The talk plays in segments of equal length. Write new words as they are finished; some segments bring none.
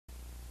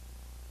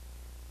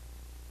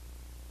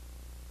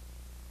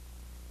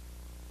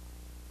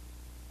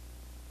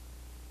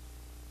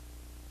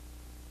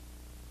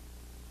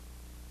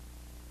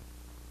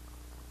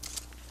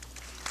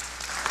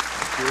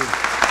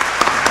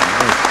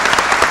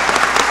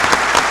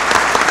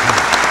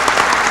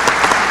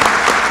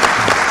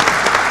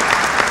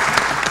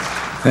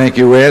Thank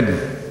you,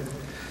 Ed.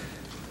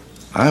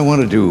 I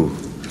wanted to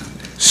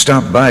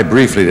stop by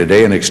briefly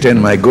today and extend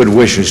my good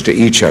wishes to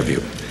each of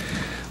you.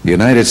 The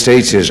United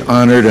States is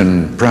honored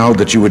and proud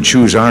that you would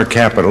choose our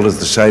capital as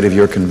the site of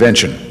your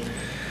convention.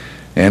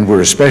 And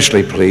we're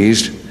especially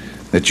pleased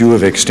that you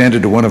have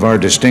extended to one of our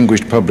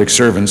distinguished public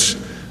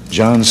servants,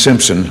 John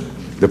Simpson,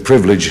 the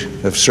privilege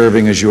of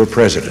serving as your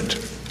president.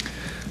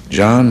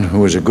 John,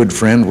 who is a good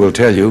friend, will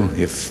tell you,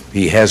 if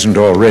he hasn't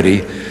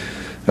already,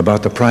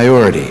 about the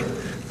priority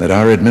that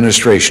our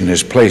administration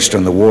has placed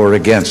on the war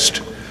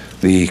against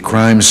the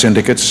crime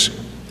syndicates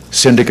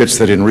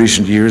that in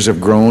recent years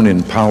have grown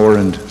in power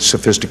and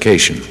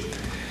sophistication.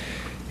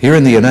 Here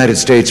in the United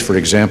States, for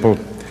example,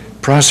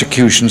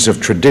 prosecutions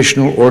of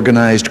traditional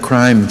organized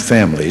crime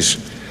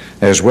families,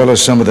 as well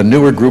as some of the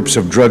newer groups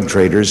of drug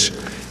traders,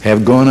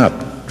 have gone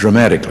up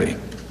dramatically.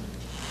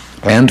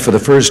 And for the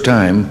first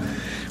time,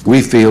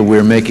 we feel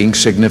we're making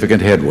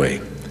significant headway.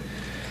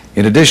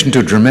 In addition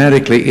to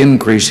dramatically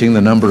increasing the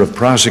number of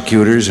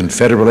prosecutors and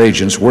federal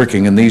agents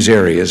working in these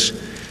areas,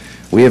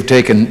 we have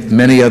taken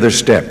many other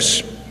steps.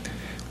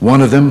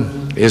 One of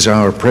them is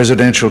our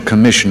Presidential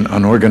Commission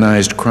on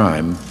Organized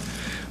Crime,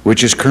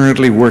 which is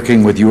currently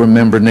working with your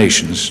member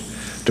nations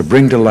to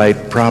bring to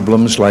light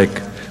problems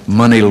like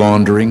money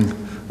laundering,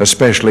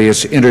 especially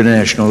its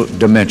international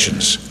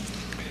dimensions.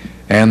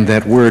 And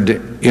that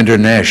word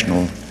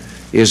international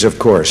is, of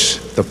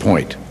course, the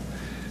point.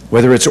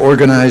 Whether it's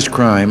organized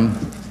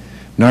crime,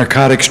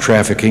 narcotics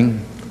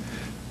trafficking,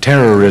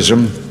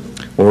 terrorism,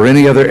 or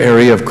any other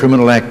area of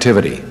criminal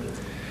activity,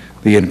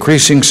 the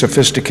increasing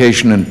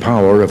sophistication and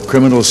power of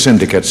criminal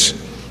syndicates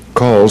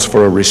calls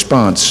for a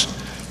response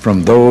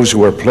from those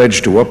who are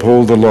pledged to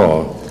uphold the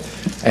law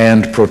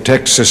and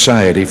protect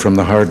society from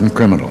the hardened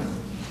criminal.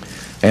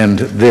 And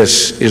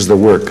this is the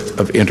work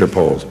of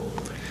INTERPOL.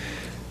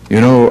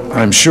 You know,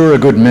 I'm sure a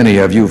good many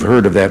of you have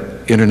heard of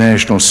that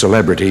international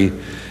celebrity,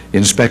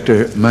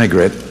 Inspector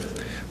Maigret,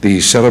 the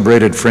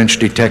celebrated French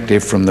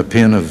detective from the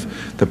pen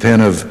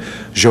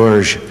of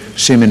Georges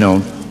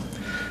Simenon,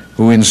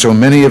 who in so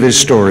many of his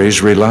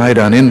stories relied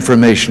on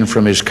information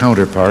from his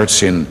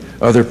counterparts in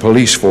other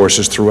police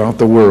forces throughout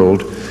the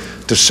world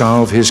to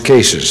solve his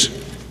cases.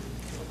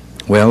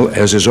 Well,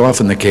 as is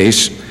often the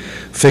case,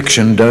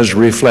 fiction does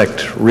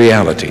reflect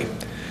reality.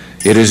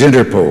 It is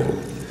INTERPOL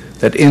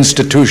that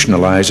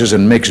institutionalizes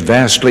and makes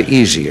vastly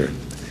easier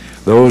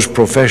those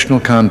professional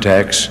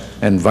contacts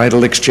and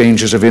vital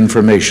exchanges of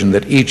information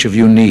that each of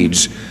you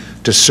needs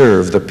to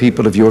serve the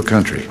people of your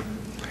country.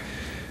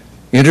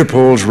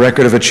 INTERPOL's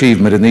record of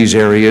achievement in these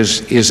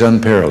areas is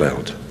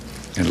unparalleled.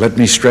 And let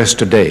me stress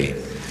today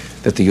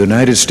that the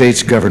United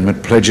States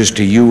government pledges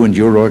to you and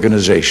your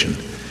organization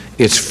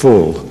its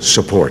full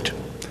support.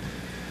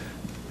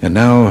 And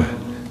now,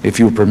 if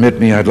you permit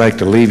me, I'd like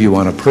to leave you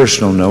on a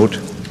personal note.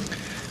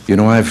 You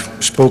know,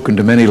 I've spoken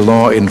to many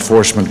law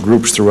enforcement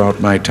groups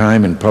throughout my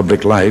time in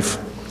public life,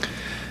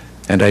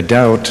 and I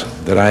doubt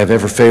that I have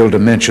ever failed to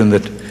mention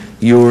that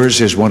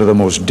yours is one of the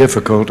most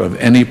difficult of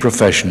any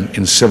profession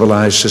in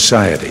civilized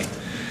society.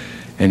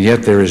 And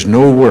yet there is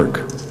no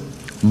work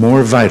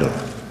more vital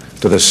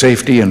to the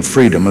safety and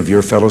freedom of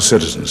your fellow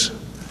citizens.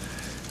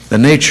 The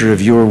nature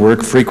of your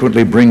work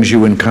frequently brings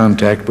you in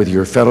contact with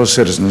your fellow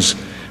citizens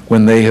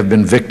when they have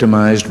been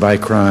victimized by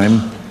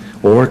crime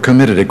or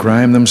committed a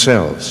crime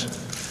themselves.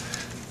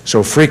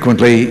 So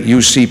frequently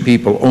you see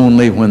people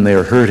only when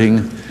they're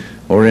hurting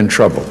or in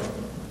trouble.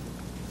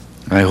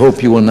 I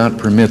hope you will not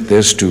permit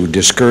this to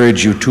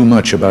discourage you too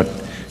much about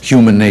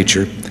human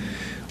nature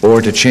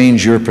or to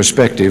change your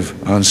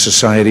perspective on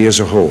society as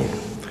a whole.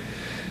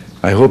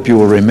 I hope you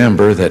will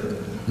remember that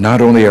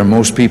not only are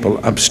most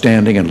people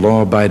upstanding and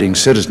law-abiding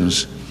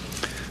citizens,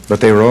 but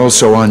they are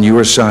also on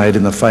your side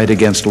in the fight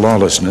against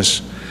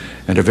lawlessness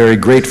and are very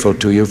grateful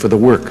to you for the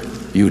work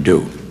you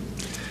do.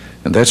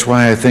 And that's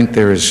why I think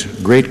there is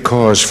great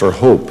cause for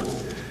hope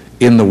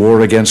in the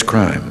war against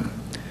crime.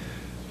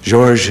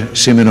 Georges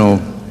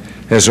Simenon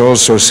has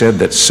also said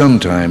that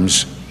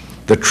sometimes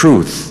the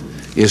truth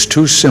is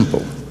too simple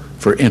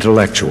for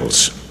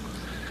intellectuals.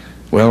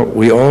 Well,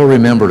 we all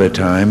remember a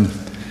time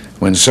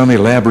when some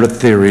elaborate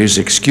theories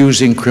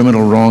excusing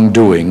criminal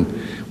wrongdoing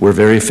were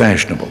very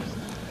fashionable.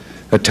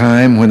 A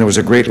time when there was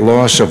a great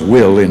loss of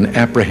will in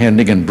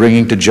apprehending and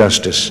bringing to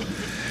justice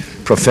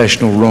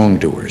professional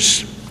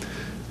wrongdoers.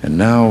 And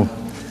now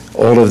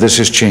all of this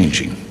is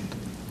changing.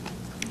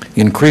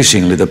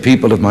 Increasingly, the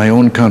people of my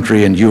own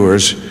country and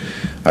yours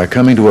are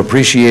coming to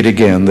appreciate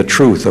again the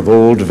truth of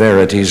old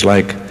verities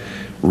like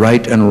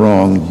right and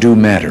wrong do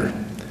matter.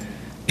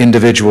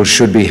 Individuals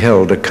should be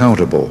held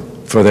accountable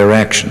for their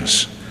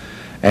actions,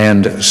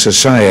 and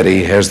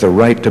society has the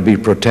right to be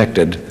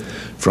protected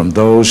from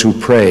those who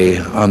prey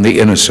on the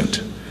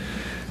innocent.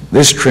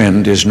 This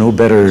trend is no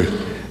better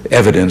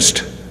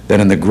evidenced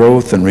than in the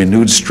growth and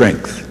renewed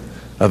strength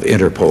of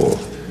INTERPOL.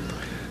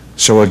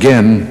 So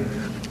again,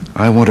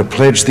 I want to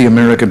pledge the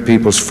American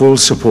people's full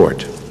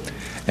support,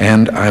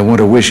 and I want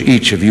to wish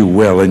each of you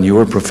well in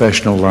your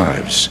professional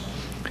lives,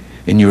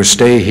 in your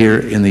stay here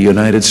in the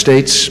United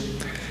States,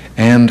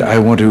 And I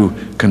want to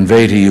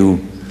convey to you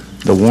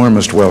the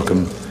warmest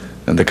welcome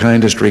and the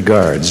kindest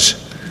regards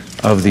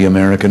of the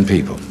American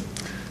people.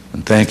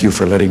 And thank you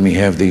for letting me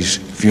have these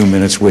few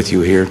minutes with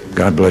you here.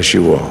 God bless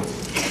you all.